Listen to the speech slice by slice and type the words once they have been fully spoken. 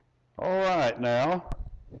right, now,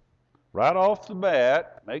 right off the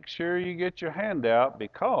bat, make sure you get your hand out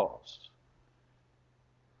because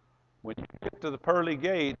when you get to the pearly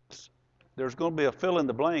gates, there's going to be a fill in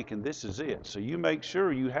the blank, and this is it. So you make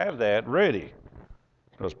sure you have that ready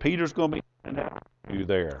because Peter's going to be handing out you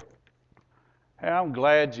there. Hey, I'm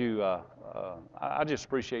glad I just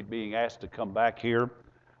appreciate being asked to come back here.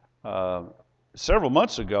 Several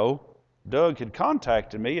months ago, Doug had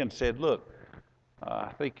contacted me and said, look, I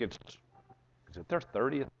think is it their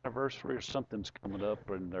 30th anniversary or something's coming up,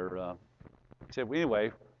 and he said, well, anyway,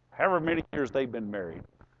 however many years they've been married,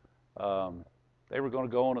 they were going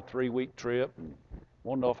to go on a 3-week trip and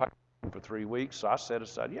want to know if I could come for 3 weeks. So I set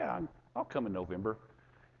aside, yeah, I'll come in November.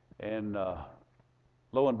 And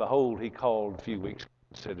lo and behold, he called a few weeks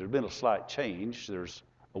and said there's been a slight change. There's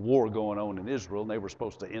a war going on in Israel, and they were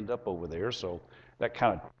supposed to end up over there, so that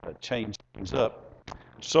kind of changed things up.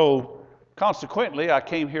 So consequently, I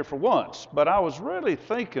came here for once, but I was really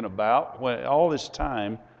thinking about all this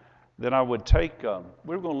time that I would take,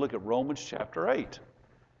 we were going to look at Romans chapter 8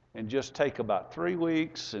 and just take about 3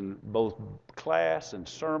 weeks in both class and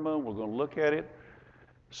sermon. We're going to look at it.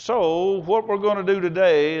 So what we're going to do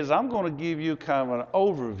today is I'm going to give you kind of an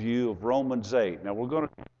overview of Romans 8. Now we're going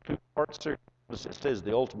to do 2 parts here. It says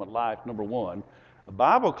the ultimate life, number 1. A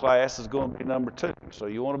Bible class is going to be number 2. So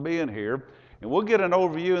you want to be in here. And we'll get an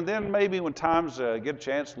overview, and then maybe when times get a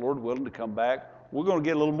chance, Lord willing, to come back, we're going to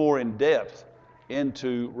get a little more in depth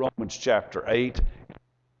into Romans chapter 8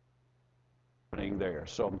 there.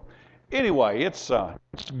 So anyway, it's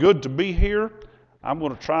good to be here. I'm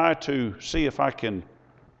going to try to see if I can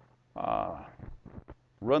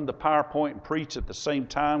run the PowerPoint and preach at the same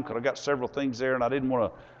time because I got several things there, and I didn't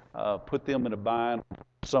want to put them in a bind.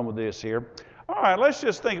 Some of this here. All right, let's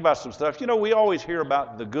just think about some stuff. You know, we always hear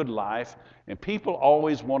about the good life, and people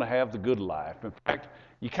always want to have the good life. In fact,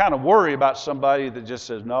 you kind of worry about somebody that just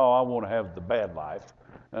says, no, I want to have the bad life.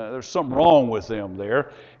 There's something wrong with them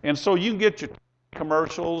there. And so you can get your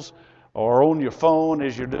commercials or on your phone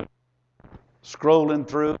as you're doing, scrolling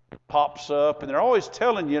through, it pops up, and they're always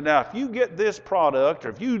telling you, now, if you get this product, or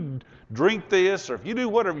if you drink this, or if you do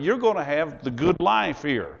whatever, you're going to have the good life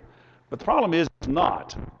here. But the problem is, it's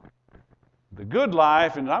not. The good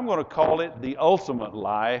life, and I'm going to call it the ultimate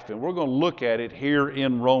life, and we're going to look at it here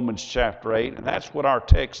in Romans chapter 8, and that's what our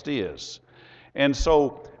text is. And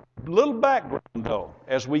so, a little background, though,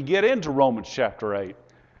 as we get into Romans chapter 8.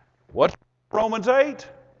 What's Romans 8?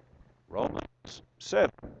 Romans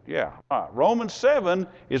 7. Yeah. All right. Romans 7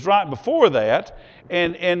 is right before that,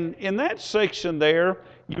 and in that section there,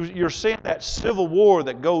 you're seeing that civil war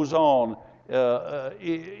that goes on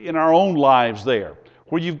in our own lives there,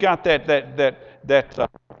 where you've got that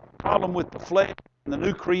problem with the flesh and the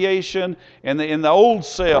new creation and the old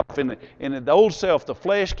self. And the old self, the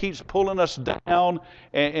flesh keeps pulling us down.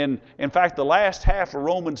 And in fact, the last half of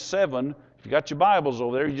Romans 7, if you got your Bibles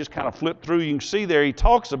over there, you just kind of flip through, you can see there, he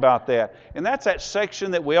talks about that. And that's that section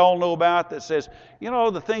that we all know about that says, you know,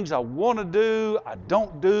 the things I want to do, I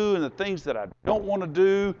don't do, and the things that I don't want to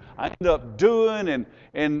do, I end up doing,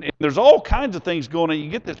 and there's all kinds of things going on. You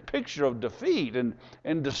get this picture of defeat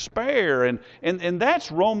and despair, and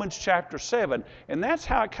that's Romans chapter 7. And that's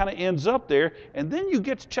how it kind of ends up there. And then you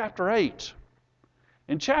get to chapter 8.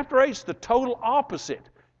 And chapter 8 is the total opposite.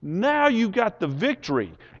 Now you've got the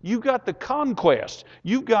victory, you've got the conquest,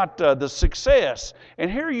 you've got the success. And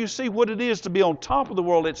here you see what it is to be on top of the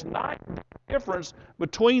world. It's not the difference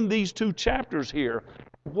between these 2 chapters here.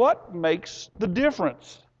 What makes the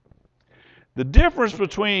difference? The difference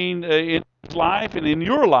between in his life and in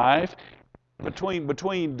your life, between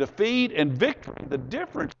defeat and victory, the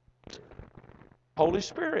difference is Holy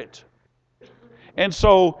Spirit. And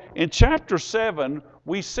so in chapter 7,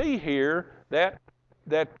 we see here that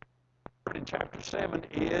in chapter 7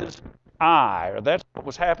 is I, or that's what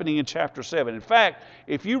was happening in chapter 7. In fact,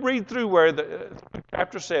 if you read through where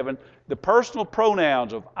chapter 7, the personal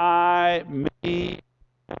pronouns of I, me,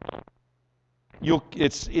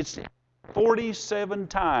 it's 47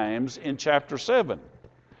 times in chapter 7.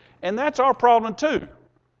 And that's our problem too.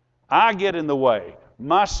 I get in the way.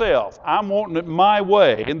 Myself, I'm wanting it my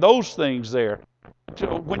way, and those things there.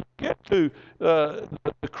 So when you get to the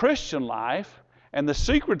Christian life, and the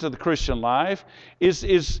secret to the Christian life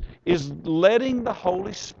is letting the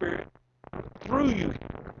Holy Spirit through you.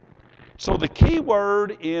 So the key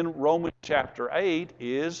word in Romans chapter 8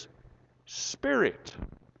 is Spirit.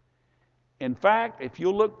 In fact, if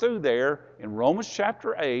you look through there, in Romans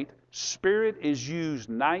chapter 8, Spirit is used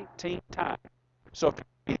 19 times. So if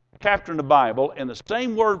you chapter in the Bible and the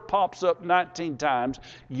same word pops up 19 times,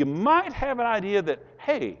 you might have an idea that,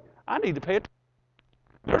 hey, I need to pay attention.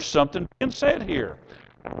 There's something being said here.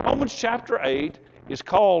 Romans chapter 8 is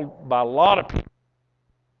called by a lot of people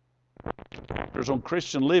chapters on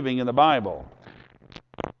Christian living in the Bible.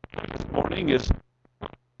 This morning is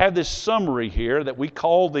have this summary here that we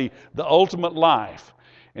call the ultimate life.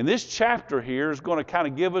 And this chapter here is going to kind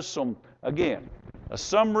of give us some, again, a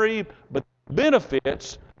summary, but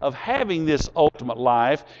benefits of having this ultimate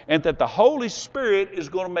life, and that the Holy Spirit is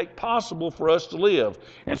going to make possible for us to live.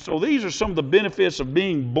 And so these are some of the benefits of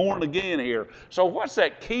being born again here. So what's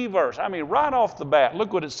that key verse? I mean, right off the bat,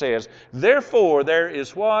 look what it says. Therefore, there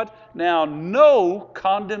is what? Now, no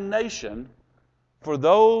condemnation for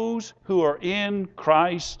those who are in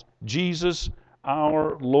Christ Jesus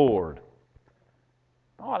our Lord.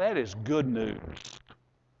 Oh, that is good news.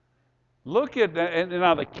 Look at that. And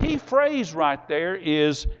now the key phrase right there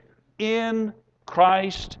is in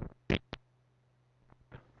Christ.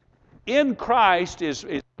 In Christ is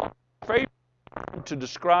a favorite term to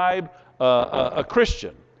describe a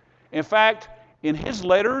Christian. In fact, in his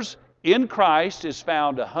letters, in Christ is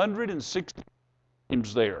found 160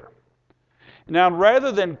 times there. Now,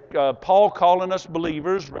 rather than Paul calling us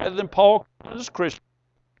believers, rather than Paul calling us Christians,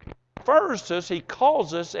 refers to us, he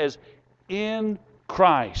calls us as in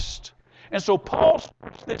Christ. And so Paul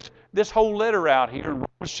starts this whole letter out here in Romans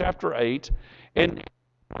chapter 8, and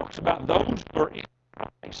talks about those who are in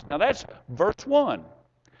Christ. Now that's verse 1.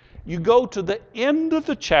 You go to the end of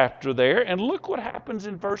the chapter there, and look what happens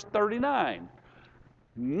in verse 39.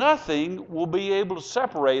 Nothing will be able to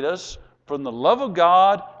separate us from the love of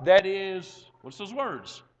God that is, what's those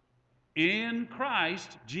words? In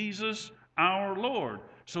Christ Jesus our Lord.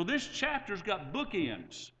 So this chapter's got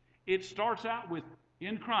bookends. It starts out with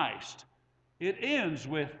in Christ. It ends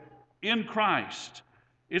with in Christ.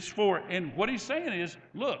 It's for, and what he's saying is,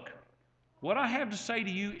 look, what I have to say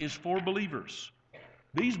to you is for believers.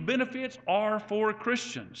 These benefits are for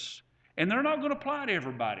Christians. And they're not going to apply to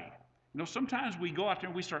everybody. You know, sometimes we go out there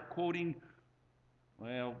and we start quoting,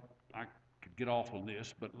 well, I could get off on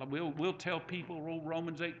this, but we'll tell people,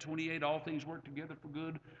 Romans 8:28, all things work together for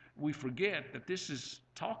good. We forget that this is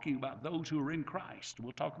talking about those who are in Christ.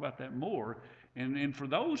 We'll talk about that more. And for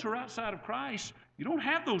those who are outside of Christ, you don't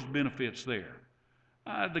have those benefits there.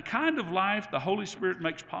 The kind of life the Holy Spirit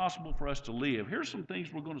makes possible for us to live. Here's some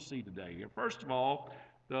things we're going to see today here. First of all,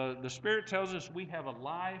 the Spirit tells us we have a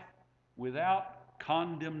life without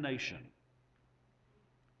condemnation.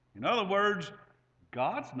 In other words,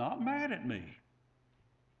 God's not mad at me.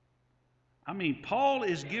 I mean, Paul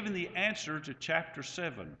is giving the answer to chapter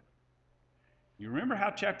 7. You remember how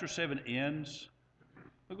chapter 7 ends?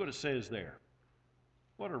 Look what it says there.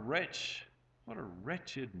 What a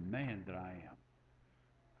wretched man that I am.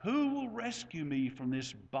 Who will rescue me from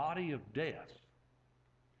this body of death?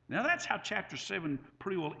 Now that's how chapter 7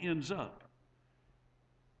 pretty well ends up.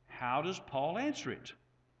 How does Paul answer it?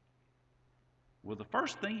 Well, the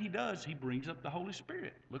first thing he does, he brings up the Holy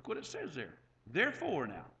Spirit. Look what it says there. Therefore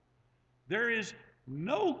now, there is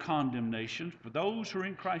no condemnation for those who are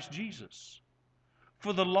in Christ Jesus.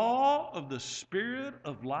 For the law of the Spirit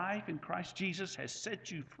of life in Christ Jesus has set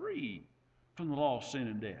you free from the law of sin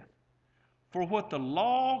and death. For what the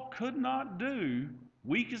law could not do,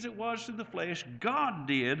 weak as it was through the flesh, God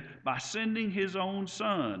did by sending His own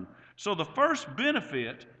Son. So the first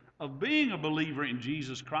benefit of being a believer in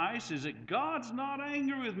Jesus Christ is that God's not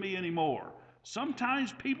angry with me anymore.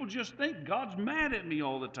 Sometimes people just think God's mad at me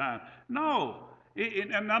all the time. No.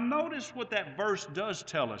 And now notice what that verse does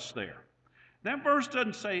tell us there. That verse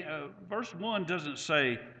doesn't say, verse 1 doesn't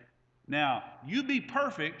say, now, you be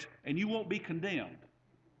perfect and you won't be condemned.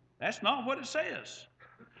 That's not what it says.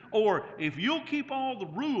 Or, if you'll keep all the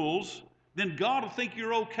rules, then God will think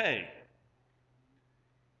you're okay.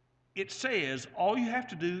 It says all you have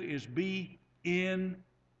to do is be in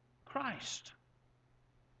Christ.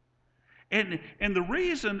 And the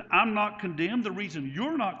reason I'm not condemned, the reason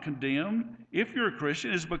you're not condemned, if you're a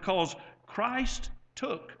Christian, is because Christ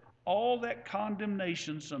took all that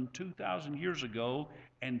condemnation some 2,000 years ago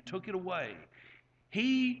and took it away.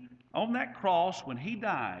 He, on that cross, when He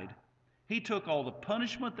died, He took all the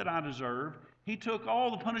punishment that I deserve. He took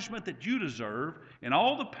all the punishment that you deserve and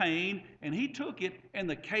all the pain, and He took it, and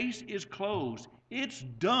the case is closed. It's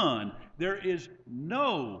done. There is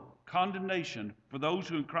no condemnation for those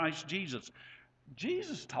who are in Christ Jesus.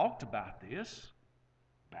 Jesus talked about this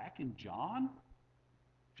back in John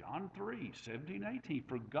 3, 17, 18.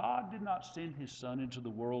 For God did not send His Son into the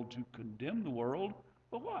world to condemn the world,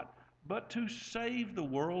 but what? But to save the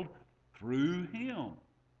world through Him.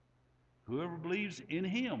 Whoever believes in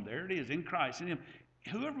Him, there it is, in Christ, in Him.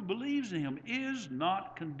 Whoever believes in Him is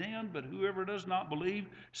not condemned, but whoever does not believe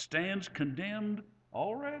stands condemned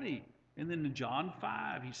already. And then in John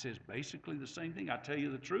 5, he says basically the same thing. I tell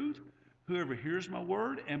you the truth, whoever hears my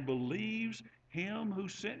word and believes him who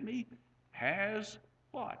sent me has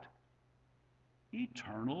what?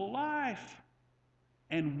 Eternal life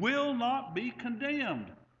and will not be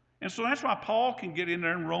condemned. And so that's why Paul can get in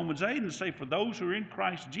there in Romans 8 and say, for those who are in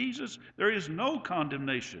Christ Jesus, there is no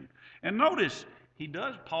condemnation. And notice,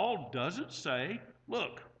 Paul doesn't say,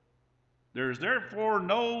 look, there's therefore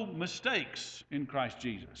no mistakes in Christ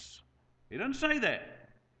Jesus. He doesn't say that.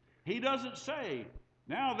 He doesn't say,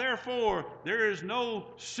 now therefore there is no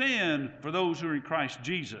sin for those who are in Christ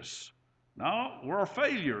Jesus. No, we're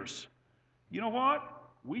failures. You know what?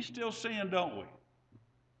 We still sin, don't we?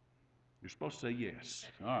 You're supposed to say yes.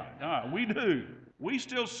 All right, we do. We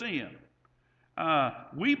still sin.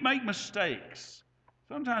 We make mistakes.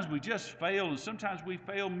 Sometimes we just fail, and sometimes we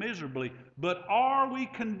fail miserably. But are we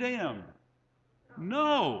condemned?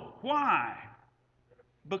 No. Why?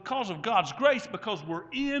 Because of God's grace, because we're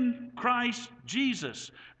in Christ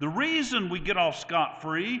Jesus. The reason we get off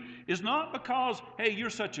scot-free is not because, hey,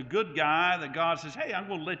 you're such a good guy that God says, hey, I'm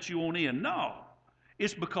going to let you on in. No.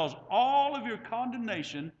 It's because all of your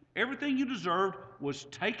condemnation, everything you deserved, was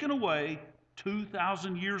taken away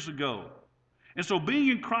 2,000 years ago. And so being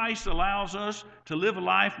in Christ allows us to live a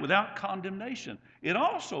life without condemnation. It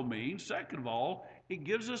also means, second of all, it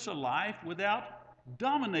gives us a life without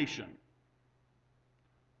domination.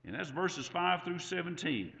 And that's verses 5 through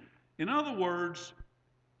 17. In other words,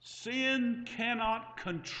 sin cannot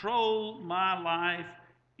control my life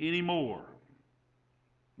anymore.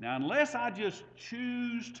 Now, unless I just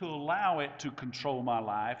choose to allow it to control my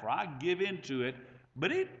life, or I give into it,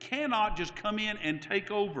 but it cannot just come in and take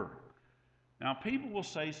over. Now, people will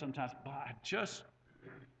say sometimes, but I just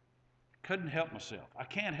couldn't help myself. I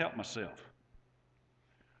can't help myself.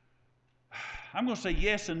 I'm going to say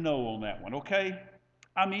yes and no on that one, okay?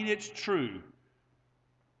 I mean, it's true.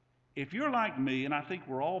 If you're like me, and I think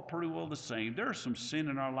we're all pretty well the same, there's some sin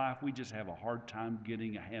in our life we just have a hard time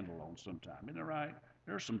getting a handle on sometimes. Isn't that right?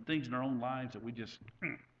 There are some things in our own lives that we just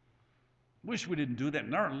wish we didn't do that.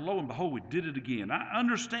 And lo and behold, we did it again. I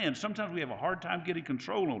understand sometimes we have a hard time getting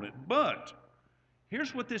control on it. But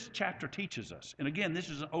here's what this chapter teaches us. And again, this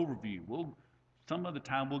is an overview. Some other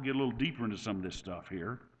time we'll get a little deeper into some of this stuff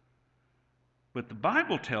here. But the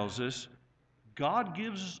Bible tells us God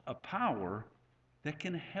gives us a power that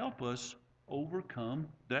can help us overcome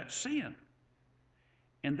that sin.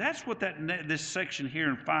 And that's what this section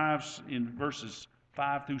here in verses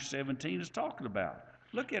 5 through 17 is talking about.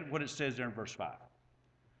 Look at what it says there in verse 5.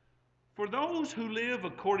 For those who live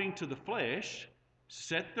according to the flesh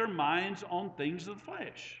set their minds on things of the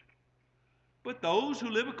flesh. But those who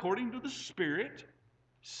live according to the Spirit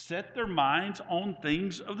set their minds on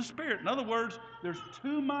things of the Spirit. In other words, there's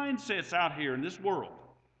two mindsets out here in this world.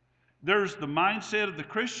 There's the mindset of the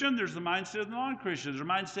Christian, there's the mindset of the non-Christian. There's a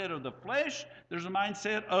mindset of the flesh, there's a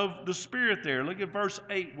mindset of the Spirit there. Look at verse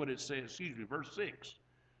 8, what it says, verse 6.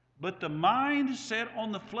 But the mind set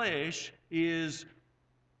on the flesh is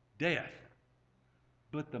death.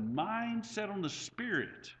 But the mind set on the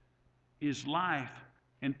Spirit is life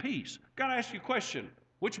and peace. Got to ask you a question.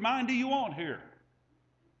 Which mind do you want here?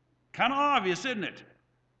 Kind of obvious, isn't it?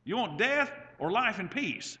 You want death or life and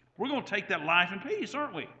peace? We're going to take that life and peace,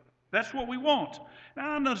 aren't we? That's what we want.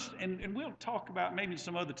 Now, I know, and we'll talk about maybe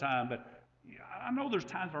some other time, but I know there's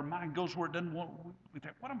times our mind goes where it doesn't want. We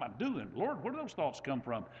think, what am I doing? Lord, where do those thoughts come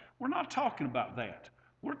from? We're not talking about that.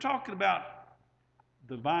 We're talking about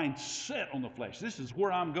the mind set on the flesh. This is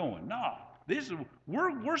where I'm going. No,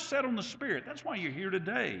 we're set on the Spirit. That's why you're here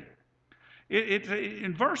today.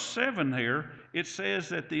 In verse 7 here, it says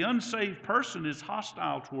that the unsaved person is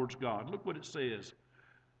hostile towards God. Look what it says.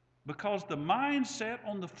 Because the mindset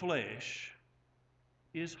on the flesh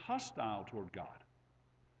is hostile toward God.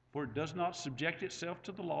 For it does not subject itself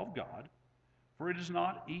to the law of God, for it is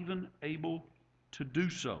not even able to do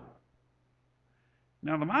so.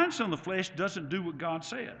 Now, the mindset on the flesh doesn't do what God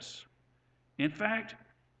says. In fact,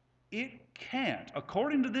 it can't,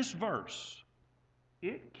 according to this verse,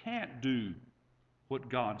 it can't do what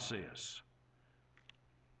God says.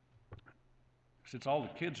 Since all the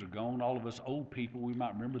kids are gone, all of us old people, we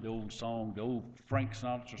might remember the old song, the old Frank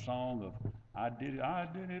Sinatra song of I did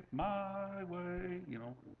it my way. You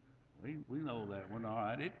know, we know that one. All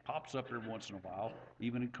right, it pops up every once in a while,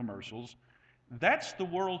 even in commercials. That's the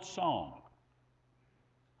world's song.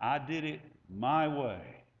 I did it my way.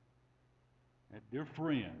 That dear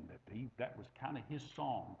friend, that was kind of his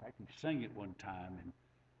song. In fact, he sang it one time,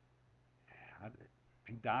 and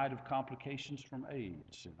he died of complications from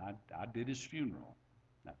AIDS, and I did his funeral.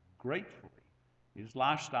 Now, gratefully, his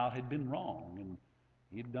lifestyle had been wrong, and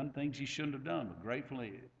He'd done things he shouldn't have done, but gratefully,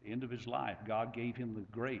 at the end of his life, God gave him the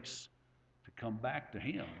grace to come back to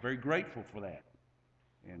him. Very grateful for that.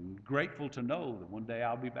 And grateful to know that one day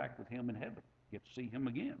I'll be back with him in heaven, get to see him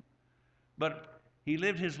again. But he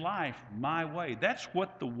lived his life my way. That's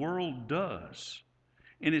what the world does.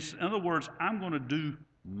 And it's, in other words, I'm going to do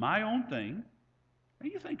my own thing. Now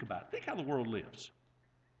you think about it. Think how the world lives.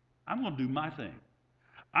 I'm going to do my thing.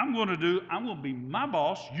 I'm going to be my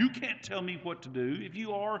boss. You can't tell me what to do. If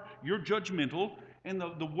you are, you're judgmental. And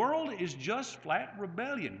the world is just flat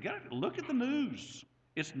rebellion. Look at the news.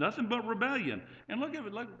 It's nothing but rebellion. And look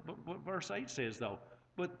what verse 8 says, though.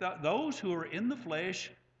 But those who are in the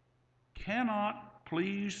flesh cannot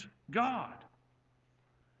please God.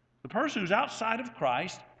 The person who's outside of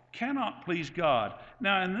Christ cannot please God.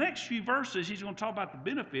 Now, in the next few verses, he's going to talk about the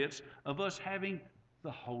benefits of us having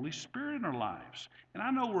the Holy Spirit in our lives. And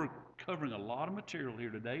I know we're covering a lot of material here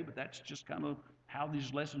today, but that's just kind of how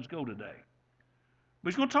these lessons go today.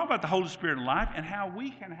 But he's going to talk about the Holy Spirit in life and how we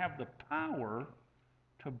can have the power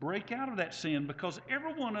to break out of that sin, because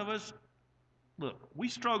every one of us, look, we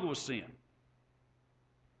struggle with sin.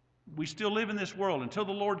 We still live in this world until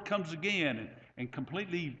the Lord comes again and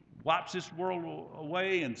completely wipes this world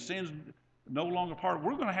away and sin's no longer part.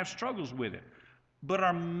 We're going to have struggles with it. But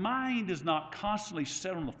our mind is not constantly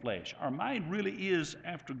set on the flesh. Our mind really is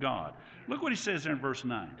after God. Look what he says there in verse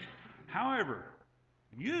 9. However,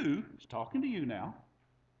 you, he's talking to you now,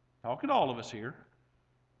 talking to all of us here,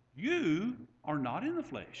 you are not in the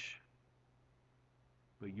flesh,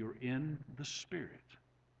 but you're in the Spirit.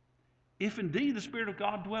 If indeed the Spirit of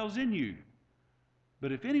God dwells in you.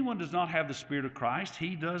 But if anyone does not have the Spirit of Christ,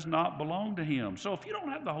 he does not belong to him. So if you don't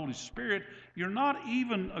have the Holy Spirit, you're not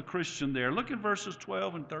even a Christian there. Look at verses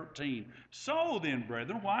 12 and 13. So then,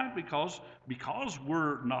 brethren, why? Because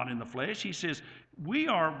we're not in the flesh. He says,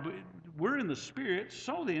 we're in the Spirit.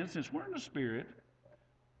 So then, since we're in the Spirit,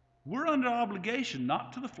 we're under obligation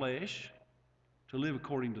not to the flesh, to live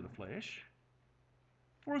according to the flesh.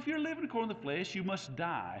 For if you're living according to the flesh, you must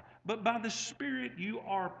die. But by the Spirit you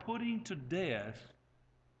are putting to death.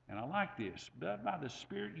 And I like this. But by the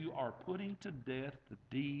Spirit you are putting to death the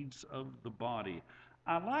deeds of the body.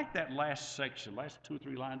 I like that last section, last 2 or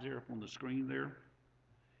 3 lines there up on the screen there.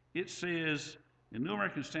 It says, in New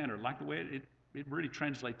American Standard, I like the way it really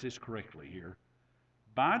translates this correctly here.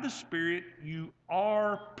 By the Spirit you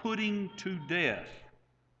are putting to death.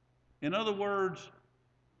 In other words,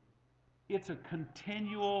 it's a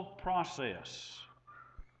continual process.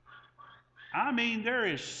 I mean, there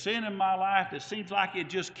is sin in my life that seems like it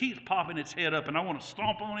just keeps popping its head up, and I want to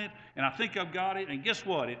stomp on it, and I think I've got it, and guess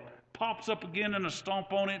what? It pops up again, and I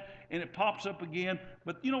stomp on it, and it pops up again.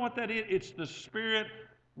 But you know what that is? It's the Spirit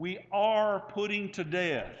we are putting to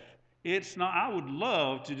death. It's not, I would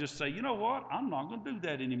love to just say, you know what? I'm not going to do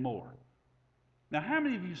that anymore. Now, how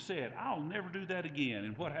many of you said, I'll never do that again,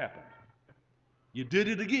 and what happened? You did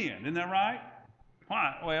it again, isn't that right?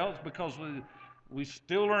 Why? Well, it's because we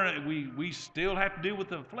still have to deal with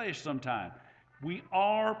the flesh sometime. We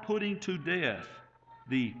are putting to death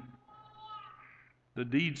the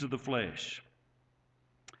deeds of the flesh.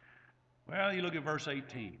 Well, you look at verse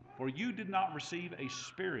 18. For you did not receive a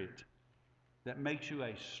spirit that makes you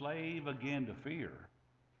a slave again to fear.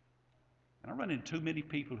 And I run into too many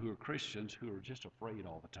people who are Christians who are just afraid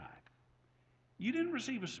all the time. You didn't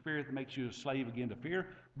receive a spirit that makes you a slave again to fear,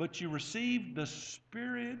 but you received the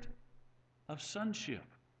Spirit of sonship.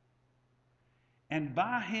 And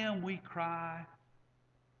by him we cry,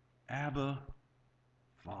 Abba,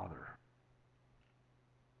 Father.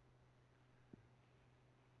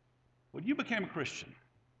 When you became a Christian,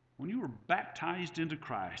 when you were baptized into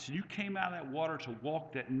Christ, and you came out of that water to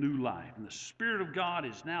walk that new life, and the Spirit of God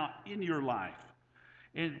is now in your life,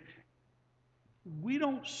 and we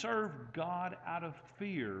don't serve God out of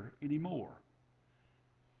fear anymore.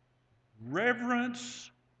 Reverence,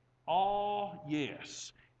 awe,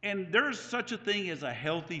 yes. And there's such a thing as a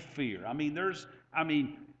healthy fear. I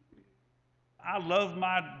love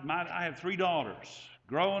I have 3 daughters.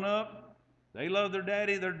 Growing up, they love their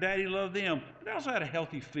daddy loved them. But they also had a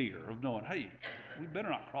healthy fear of knowing, hey, we better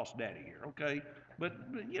not cross daddy here, okay? But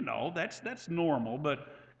you know, that's normal. But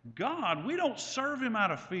God, we don't serve him out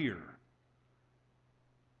of fear.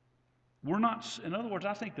 We're not, in other words,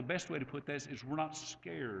 I think the best way to put this is we're not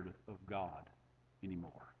scared of God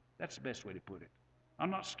anymore. That's the best way to put it.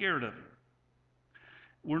 I'm not scared of him.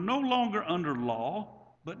 We're no longer under law,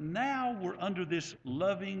 but now we're under this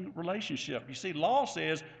loving relationship. You see, law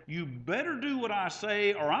says, you better do what I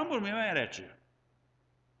say or I'm going to be mad at you.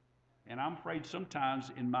 And I'm afraid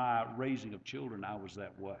sometimes in my raising of children, I was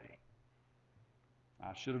that way.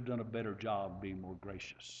 I should have done a better job being more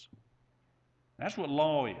gracious. That's what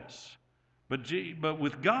law is. But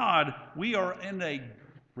with God, we are in a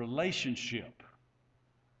relationship,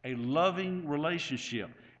 a loving relationship.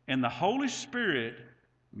 And the Holy Spirit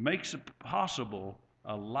makes it possible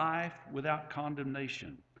a life without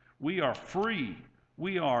condemnation. We are free.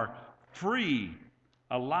 We are free.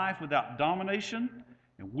 A life without domination,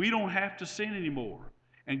 and we don't have to sin anymore.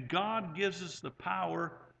 And God gives us the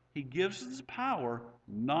power. He gives us the power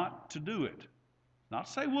not to do it. Not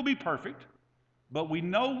to say we'll be perfect, but we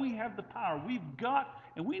know we have the power.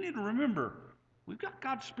 And we need to remember, we've got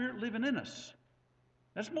God's Spirit living in us.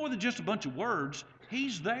 That's more than just a bunch of words.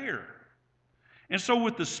 He's there. And so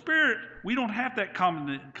with the Spirit, we don't have that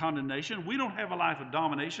condemnation. We don't have a life of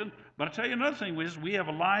domination. But I tell you another thing is we have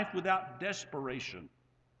a life without desperation.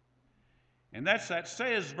 And that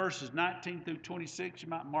says verses 19 through 26. You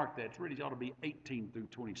might mark that. It really ought to be 18 through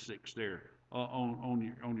 26 there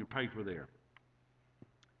on your paper there.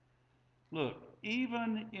 Look,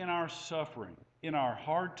 even in our suffering, in our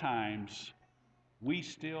hard times, we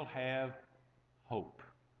still have hope.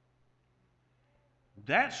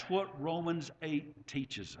 That's what Romans 8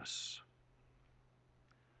 teaches us.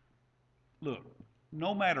 Look,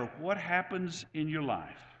 no matter what happens in your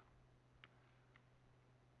life,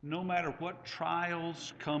 no matter what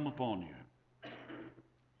trials come upon you,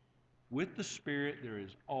 with the Spirit there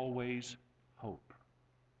is always hope.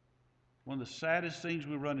 One of the saddest things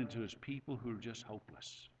we run into is people who are just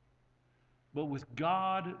hopeless. But with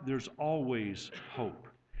God, there's always hope.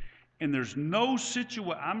 And there's no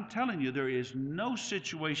situation, I'm telling you, there is no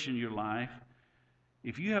situation in your life,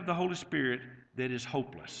 if you have the Holy Spirit, that is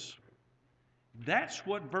hopeless. That's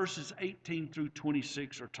what verses 18 through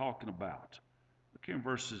 26 are talking about.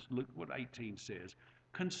 Look what 18 says.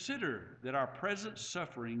 Consider that our present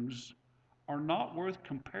sufferings are not worth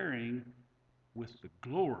comparing with the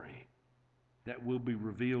glory that will be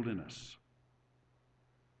revealed in us.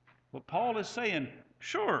 But Paul is saying,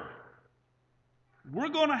 sure, we're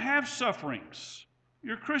going to have sufferings.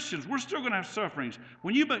 You're Christians. We're still going to have sufferings.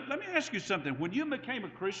 Let me ask you something. When you became a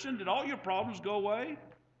Christian, did all your problems go away?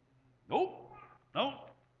 Nope. No,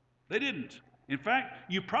 they didn't. In fact,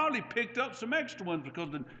 you probably picked up some extra ones because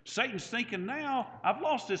Satan's thinking now, I've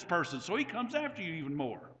lost this person, so he comes after you even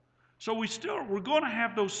more. So we're going to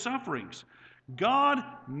have those sufferings. God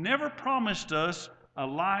never promised us a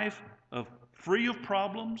life free of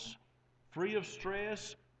problems, free of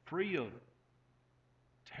stress, free of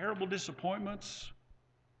terrible disappointments.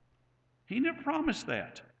 He never promised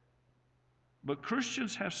that. But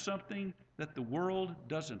Christians have something that the world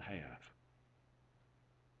doesn't have.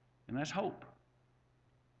 And that's hope.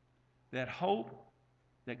 That hope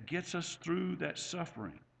that gets us through that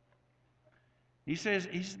suffering. He says,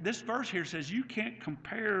 this verse here says, you can't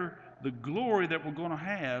compare the glory that we're going to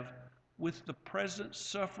have with the present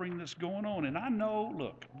suffering that's going on. And I know,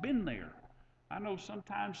 look, been there. I know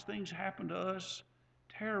sometimes things happen to us,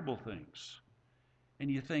 terrible things. And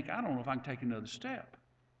you think, I don't know if I can take another step.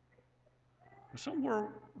 But somewhere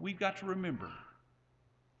we've got to remember,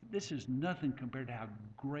 this is nothing compared to how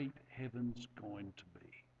great heaven's going to be.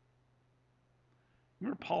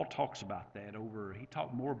 Remember Paul talks about that he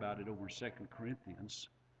talked more about it over in 2 Corinthians.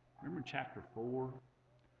 Remember in chapter 4,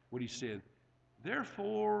 what he said,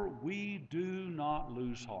 therefore we do not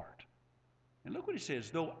lose heart. And look what he says,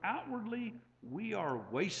 though outwardly we are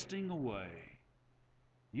wasting away,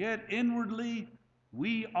 yet inwardly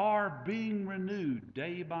we are being renewed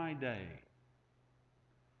day by day.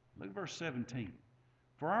 Look at verse 17.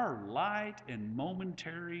 For our light and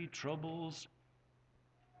momentary troubles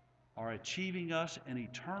are achieving us an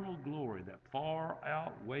eternal glory that far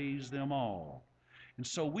outweighs them all. And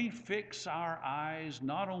so we fix our eyes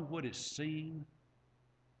not on what is seen,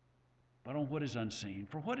 but on what is unseen.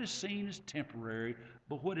 For what is seen is temporary,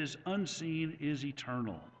 but what is unseen is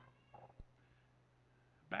eternal.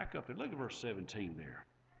 Back up there. Look at verse 17 there.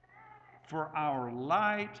 For our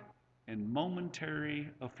light and momentary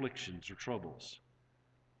afflictions or troubles.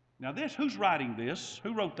 Now who's writing this?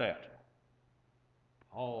 Who wrote that?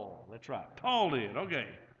 Paul. That's right. Paul did. Okay.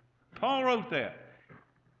 Paul wrote that.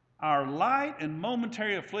 Our light and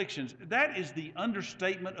momentary afflictions, that is the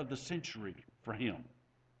understatement of the century for him.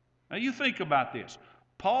 Now you think about this.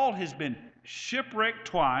 Paul has been shipwrecked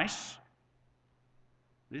twice.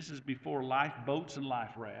 This is before lifeboats and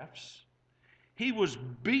life rafts. He was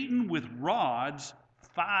beaten with rods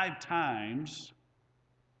 5 times.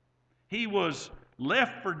 He was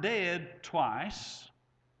left for dead twice.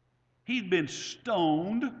 He'd been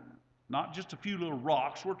stoned, not just a few little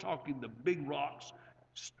rocks. We're talking the big rocks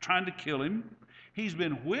trying to kill him. He's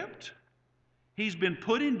been whipped. He's been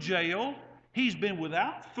put in jail. He's been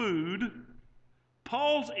without food.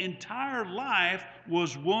 Paul's entire life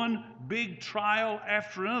was one big trial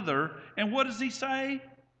after another. And what does he say?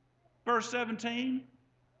 Verse 17,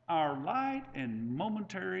 our light and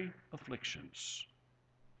momentary afflictions.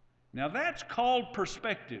 Now that's called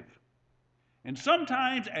perspective. And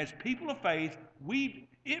sometimes as people of faith,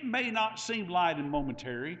 it may not seem light and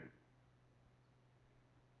momentary,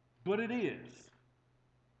 but it is.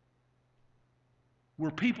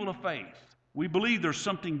 We're people of faith. We believe there's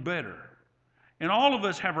something better. And all of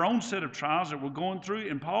us have our own set of trials that we're going through.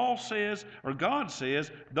 And Paul says, or God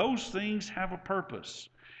says, those things have a purpose.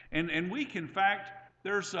 And we can, in fact,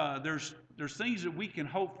 there's things that we can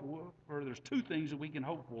hope for, or there's two things that we can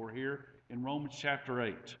hope for here in Romans chapter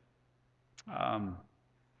 8.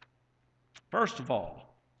 First of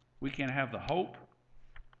all, we can have the hope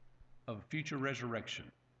of a future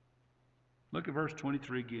resurrection. Look at verse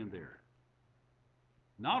 23 again there.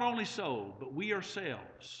 Not only so, but we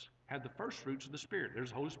ourselves have the first fruits of the Spirit. There's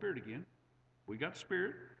the Holy Spirit again. We got the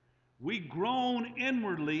Spirit. We groan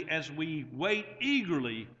inwardly as we wait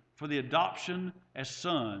eagerly for the adoption as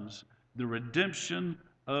sons, the redemption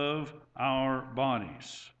of our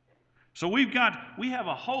bodies. So we have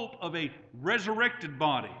a hope of a resurrected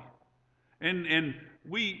body. And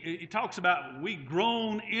it talks about we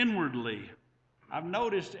groan inwardly. I've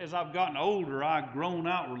noticed as I've gotten older, I groan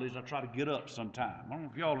outwardly as I try to get up sometime. I don't know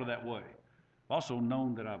if y'all are that way. I've also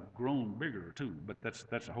known that I've grown bigger too, but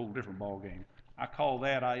that's a whole different ball game. I call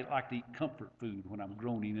that, I like to eat comfort food when I'm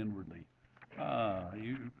groaning inwardly.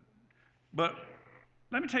 But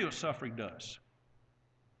let me tell you what suffering does.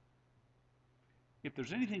 If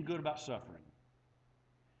there's anything good about suffering,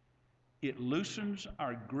 it loosens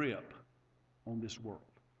our grip on this world.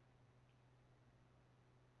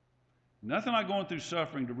 Nothing like going through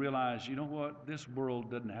suffering to realize, you know what, this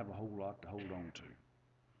world doesn't have a whole lot to hold on to.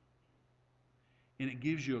 And it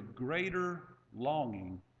gives you a greater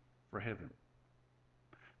longing for heaven.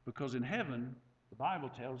 Because in heaven, the Bible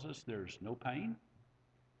tells us there's no pain,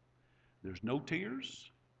 there's no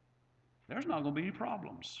tears, there's not going to be any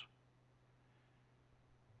problems.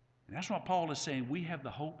 And that's what Paul is saying. We have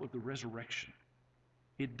the hope of the resurrection.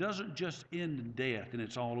 It doesn't just end in death and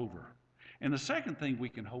it's all over. And the second thing we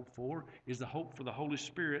can hope for is the hope for the Holy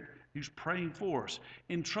Spirit who's praying for us.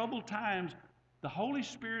 In troubled times, the Holy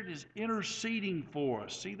Spirit is interceding for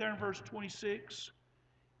us. See there in verse 26?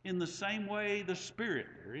 In the same way, the Spirit,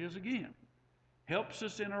 there he is again, helps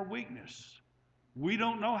us in our weakness. We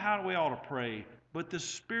don't know how we ought to pray, but the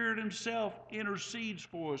Spirit himself intercedes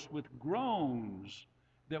for us with groans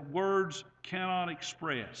that words cannot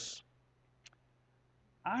express.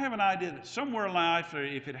 I have an idea that somewhere in life,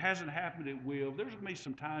 if it hasn't happened, it will. There's going to be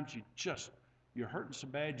some times you're hurting so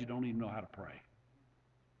bad you don't even know how to pray.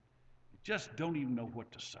 You just don't even know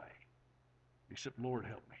what to say, except, Lord,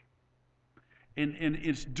 help me. And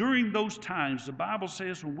it's during those times, the Bible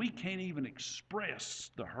says, when we can't even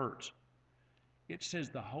express the hurt, it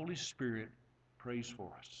says the Holy Spirit prays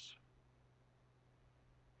for us.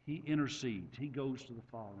 He intercedes. He goes to the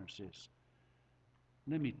Father and says,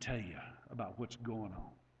 let me tell you about what's going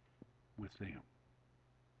on with them.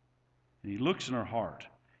 And he looks in our heart,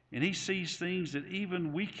 and he sees things that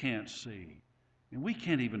even we can't see, and we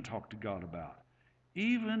can't even talk to God about.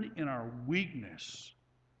 Even in our weakness,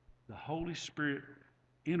 the Holy Spirit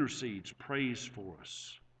intercedes, prays for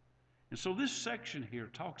us. And so this section here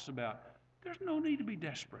talks about there's no need to be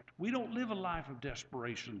desperate. We don't live a life of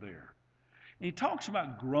desperation there. And he talks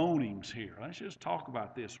about groanings here. Let's just talk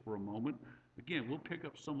about this for a moment. Again, we'll pick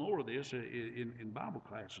up some more of this in Bible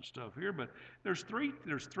class and stuff here, but there's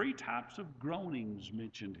three types of groanings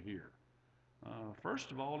mentioned here.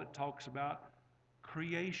 First of all, it talks about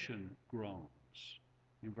creation groans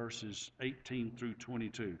in verses 18 through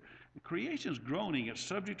 22. Creation's groaning is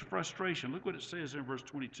subject to frustration. Look what it says in verse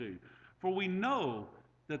 22. For we know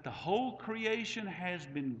that the whole creation has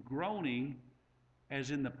been groaning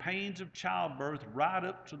as in the pains of childbirth right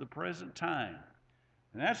up to the present time.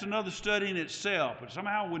 And that's another study in itself. But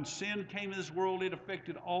somehow when sin came into this world, it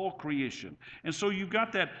affected all creation. And so you've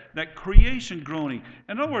got that creation groaning.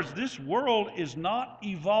 In other words, this world is not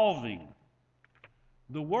evolving.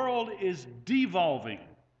 The world is devolving.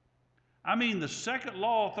 I mean, the second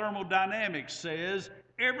law of thermodynamics says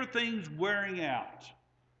everything's wearing out.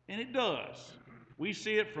 And it does. We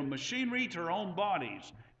see it from machinery to our own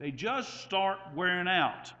bodies. They just start wearing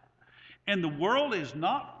out. And the world is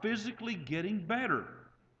not physically getting better.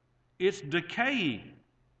 It's decaying.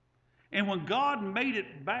 And when God made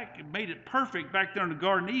it perfect back there in the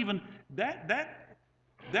Garden of Eden,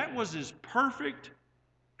 that was as perfect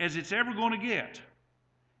as it's ever going to get.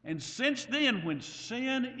 And since then, when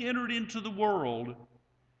sin entered into the world,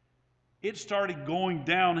 it started going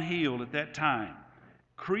downhill at that time.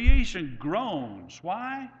 Creation groans.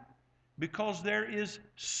 Why? Because there is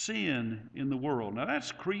sin in the world. Now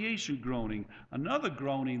that's creation groaning. Another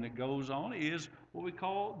groaning that goes on is what we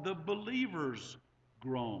call the believer's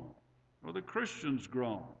groan, or the Christian's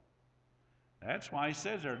groan. That's why he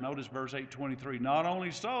says there, notice verse 8:23, not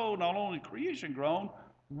only so, not only creation groan,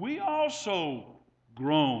 we also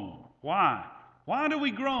groan. Why? Why do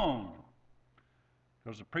we groan?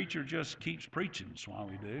 Because the preacher just keeps preaching. That's why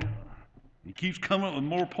we do. He keeps coming up with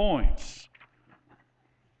more points.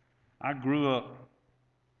 I grew up,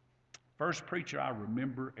 first preacher I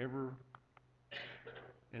remember ever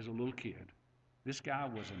as a little kid. This guy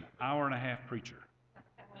was an hour-and-a-half preacher.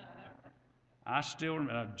 I still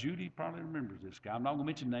remember, Judy probably remembers this guy. I'm not going to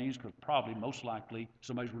mention names because probably, most likely,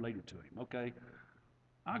 somebody's related to him, okay?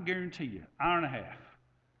 I guarantee you, hour and a half.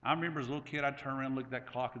 I remember as a little kid, I'd turn around and look at that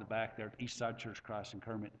clock in the back there at Eastside Church Christ in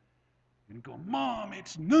Kermit, and he'd go, Mom,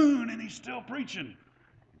 it's noon and he's still preaching.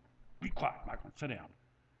 Be quiet, Michael, sit down.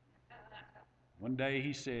 One day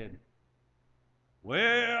he said,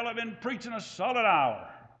 well, I've been preaching a solid hour.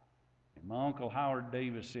 And my Uncle Howard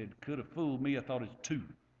Davis said, could have fooled me, I thought it's 2.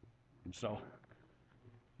 And so,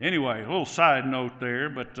 anyway, a little side note there,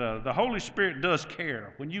 but the Holy Spirit does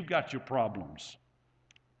care when you've got your problems.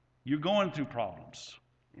 You're going through problems.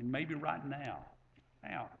 And maybe right now,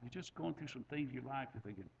 you're just going through some things in your life, you're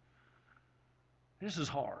thinking, this is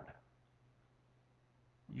hard.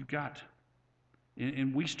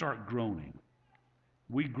 And we start groaning.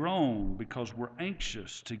 We groan because we're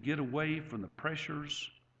anxious to get away from the pressures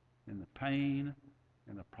and the pain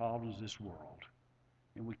and the problems of this world.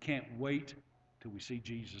 And we can't wait till we see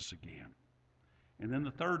Jesus again. And then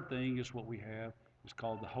the third thing is what we have is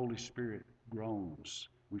called the Holy Spirit groans.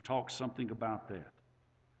 We've talked something about that.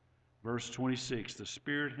 Verse 26, the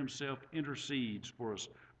Spirit himself intercedes for us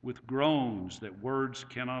with groans that words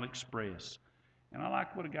cannot express. And I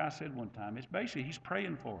like what a guy said one time. It's basically he's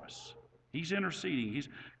praying for us. He's interceding.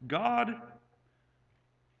 God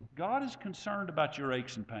is concerned about your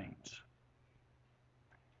aches and pains.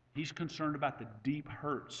 He's concerned about the deep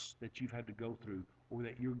hurts that you've had to go through or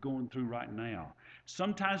that you're going through right now.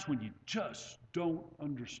 Sometimes when you just don't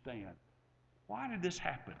understand, why did this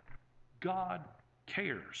happen? God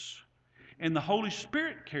cares. And the Holy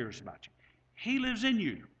Spirit cares about you. He lives in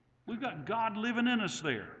you. We've got God living in us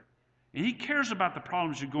there. And He cares about the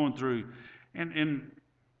problems you're going through. And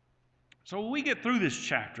so when we get through this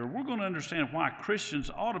chapter, we're going to understand why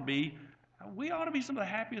Christians we ought to be some of the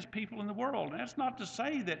happiest people in the world. And that's not to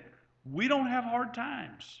say that we don't have hard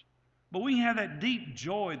times, but we can have that deep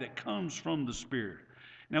joy that comes from the Spirit.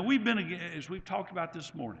 Now, as we've talked about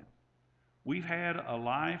this morning, we've had a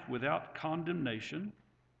life without condemnation.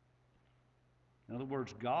 In other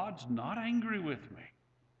words, God's not angry with me.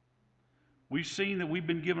 We've seen that we've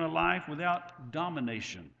been given a life without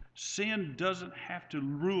domination. Sin doesn't have to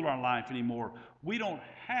rule our life anymore. We don't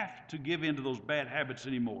have to give in to those bad habits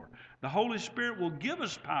anymore. The Holy Spirit will give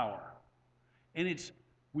us power. And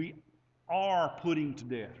we are putting to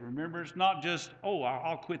death. Remember, it's not just,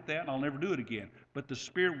 I'll quit that and I'll never do it again. But the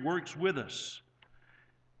Spirit works with us.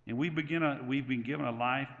 And we've been given a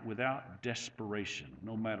life without desperation,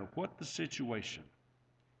 no matter what the situation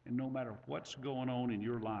and no matter what's going on in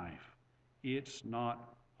your life. It's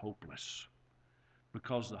not hopeless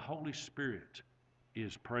because the Holy Spirit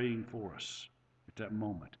is praying for us at that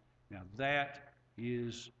moment. Now that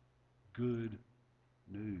is good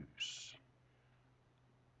news.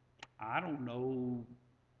 I don't know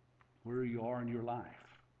where you are in your life.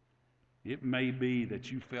 It may be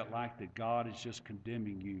that you felt like that God is just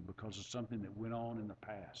condemning you because of something that went on in the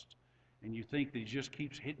past. And you think that He just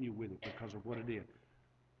keeps hitting you with it because of what it did.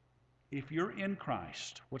 If you're in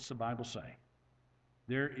Christ, what's the Bible say?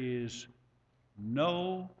 There is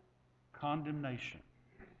no condemnation.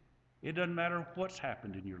 It doesn't matter what's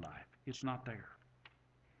happened in your life. It's not there.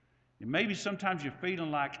 And maybe sometimes you're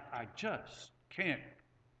feeling like, I just can't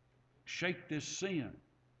shake this sin.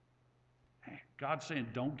 God's saying,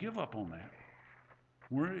 don't give up on that.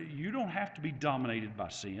 You don't have to be dominated by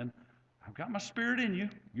sin. I've got my Spirit in you.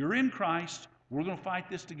 You're in Christ. We're going to fight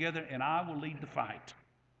this together, and I will lead the fight.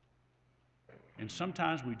 And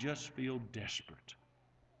sometimes we just feel desperate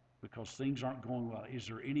because things aren't going well. Is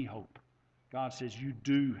there any hope? God says you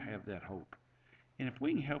do have that hope. And if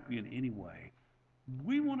we can help you in any way,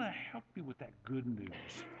 we want to help you with that good news.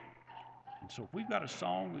 And so if we've got a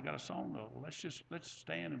song, Let's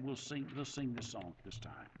stand and we'll sing this song this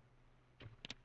time.